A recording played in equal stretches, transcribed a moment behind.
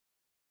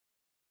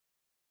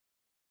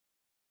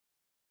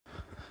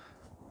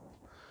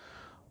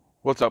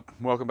What's up?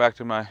 Welcome back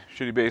to my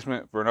shitty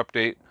basement for an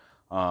update.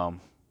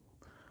 Um,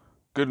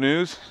 Good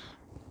news,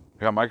 we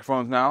got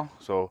microphones now,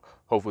 so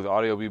hopefully the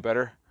audio will be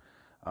better.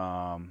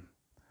 Um,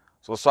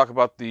 so let's talk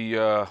about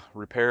the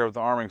repair of the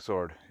arming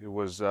sword. It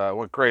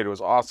went great. It was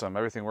awesome.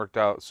 Everything worked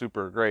out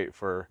super great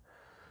for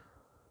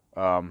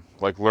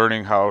like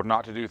learning how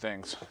not to do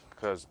things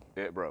because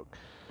it broke.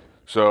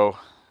 So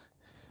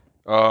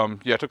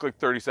yeah, it took like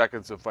 30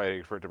 seconds of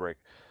fighting for it to break.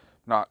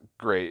 Not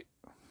great.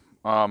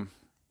 Um,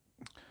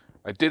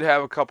 I did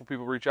have a couple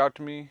people reach out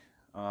to me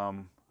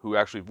who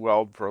actually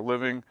weld for a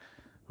living,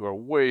 who are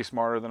way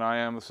smarter than I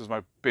am. This is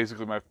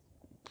basically my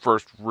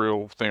first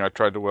real thing I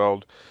tried to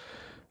weld.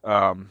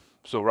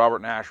 So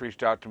Robert Nash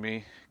reached out to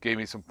me, gave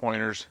me some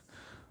pointers,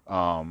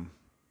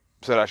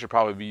 said I should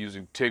probably be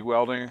using TIG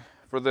welding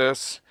for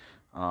this.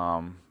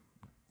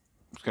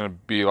 It's going to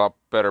be a lot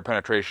better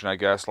penetration, I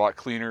guess, a lot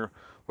cleaner.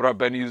 What I've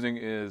been using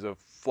is a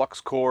flux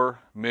core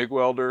MIG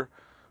welder,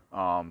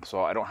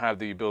 so I don't have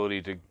the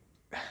ability to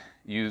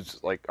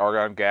use like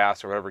argon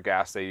gas or whatever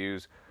gas they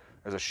use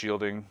as a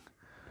shielding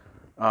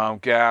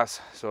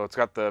gas. So it's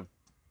got the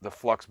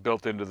flux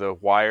built into the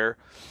wire.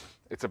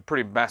 It's a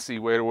pretty messy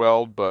way to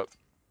weld, but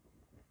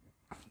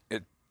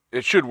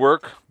it should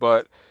work.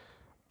 But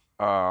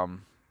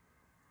the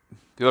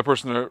other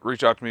person that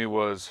reached out to me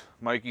was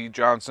Mikey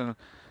Johnson.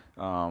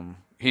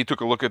 He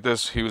took a look at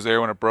this. He was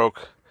there when it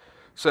broke.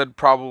 Said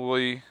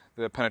probably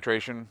the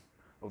penetration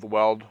of the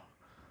weld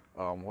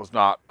was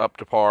not up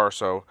to par,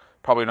 so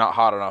probably not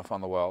hot enough on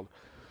the weld.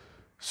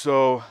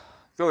 So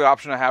the only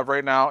option I have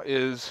right now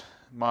is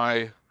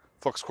my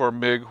flux core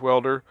MIG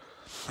welder.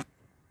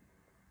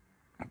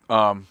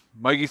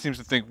 Mikey seems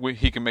to think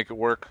he can make it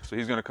work, so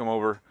he's going to come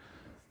over,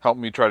 help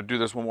me try to do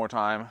this one more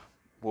time.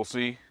 We'll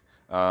see.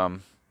 You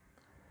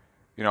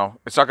know,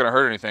 it's not going to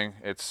hurt anything.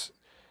 It's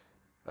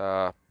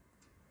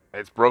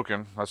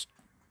broken. Let's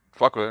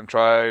fuck with it and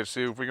try to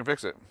see if we can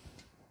fix it.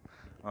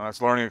 It's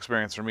a learning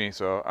experience for me,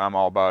 so I'm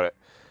all about it.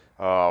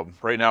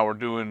 Right now we're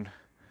doing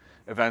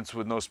events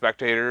with no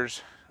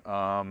spectators,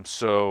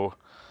 so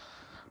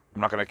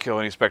I'm not going to kill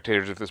any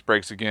spectators if this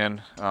breaks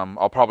again.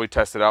 I'll probably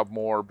test it out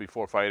more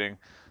before fighting.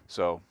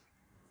 So,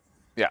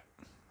 yeah.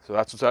 So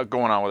that's what's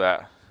going on with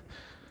that.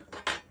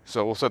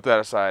 So we'll set that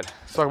aside.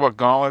 Let's talk about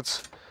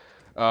gauntlets.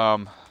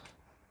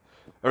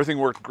 Everything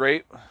worked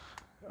great.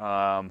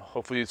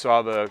 Hopefully you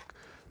saw the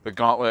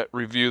gauntlet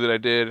review that I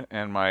did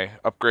and my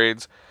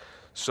upgrades.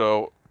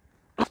 So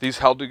these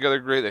held together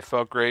great. They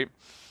felt great.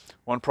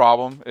 One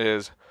problem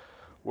is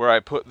where I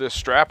put this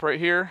strap right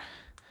here,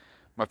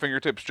 my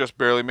fingertips just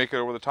barely make it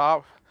over the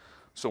top.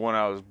 So when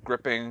I was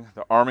gripping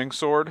the arming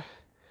sword,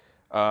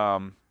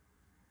 I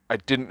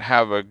didn't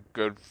have a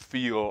good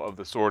feel of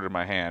the sword in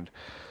my hand.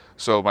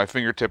 So my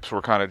fingertips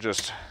were kind of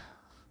just,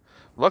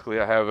 luckily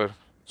I have a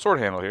sword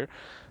handle here.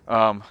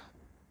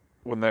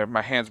 When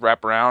my hands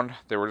wrap around,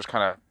 they were just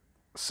kind of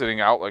sitting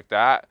out like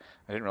that.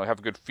 I didn't really have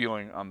a good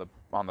feeling on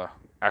the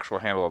actual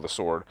handle of the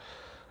sword.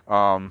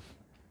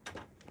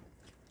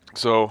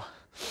 So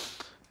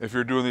if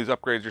you're doing these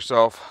upgrades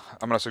yourself,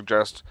 I'm going to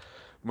suggest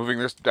moving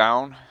this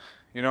down,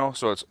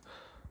 so it's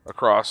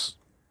across,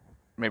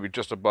 maybe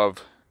just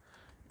above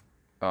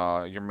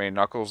your main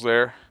knuckles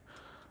there.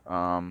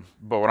 But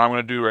what I'm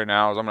going to do right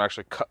now is I'm going to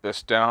actually cut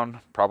this down,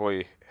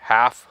 probably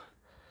half.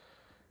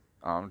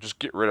 Just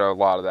get rid of a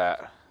lot of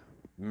that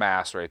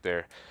mass right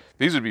there.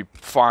 These would be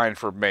fine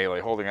for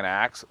melee, holding an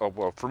axe. Oh,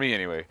 well, for me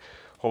anyway,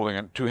 holding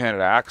a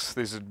two-handed axe,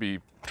 these would be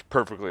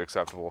perfectly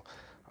acceptable.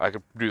 I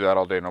could do that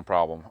all day, no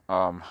problem.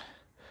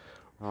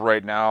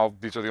 Right now,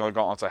 these are the only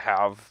gauntlets I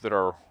have that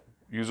are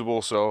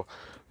usable, so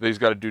these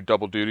got to do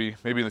double duty.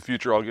 Maybe in the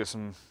future I'll get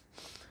some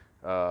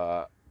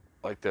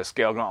like the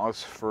scale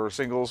gauntlets for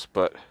singles,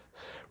 but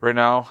right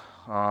now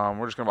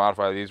we're just gonna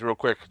modify these real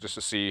quick just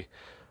to see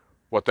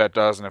what that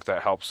does and if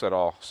that helps at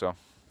all. So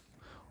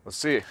let's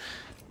see.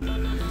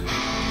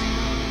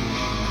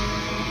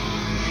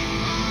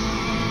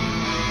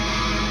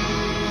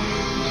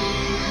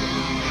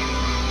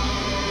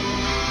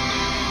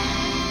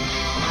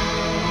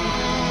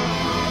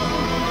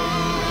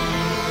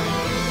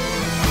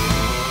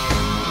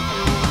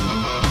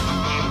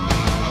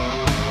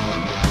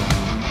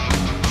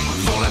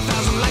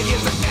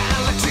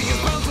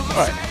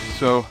 Alright,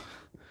 so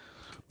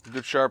the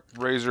good sharp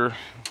razor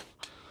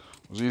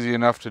was easy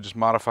enough to just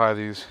modify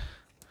these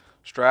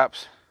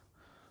straps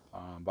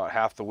about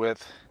half the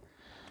width,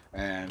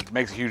 and it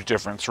makes a huge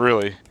difference,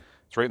 really.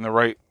 It's right in the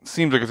right,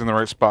 seems like it's in the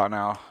right spot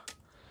now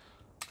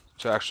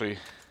to actually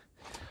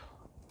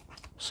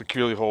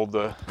securely hold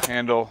the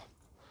handle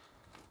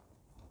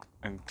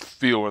and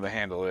feel where the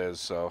handle is.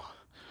 So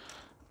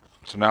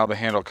now the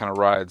handle kind of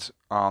rides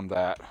on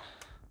that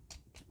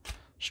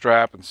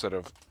strap instead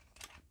of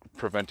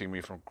preventing me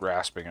from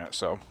grasping it.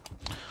 So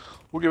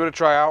we'll give it a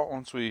try out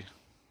once we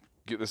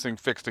get this thing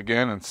fixed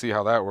again and see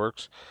how that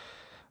works.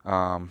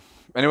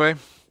 Anyway,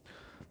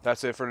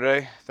 that's it for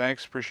today.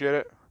 Thanks, appreciate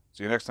it.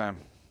 See you next time.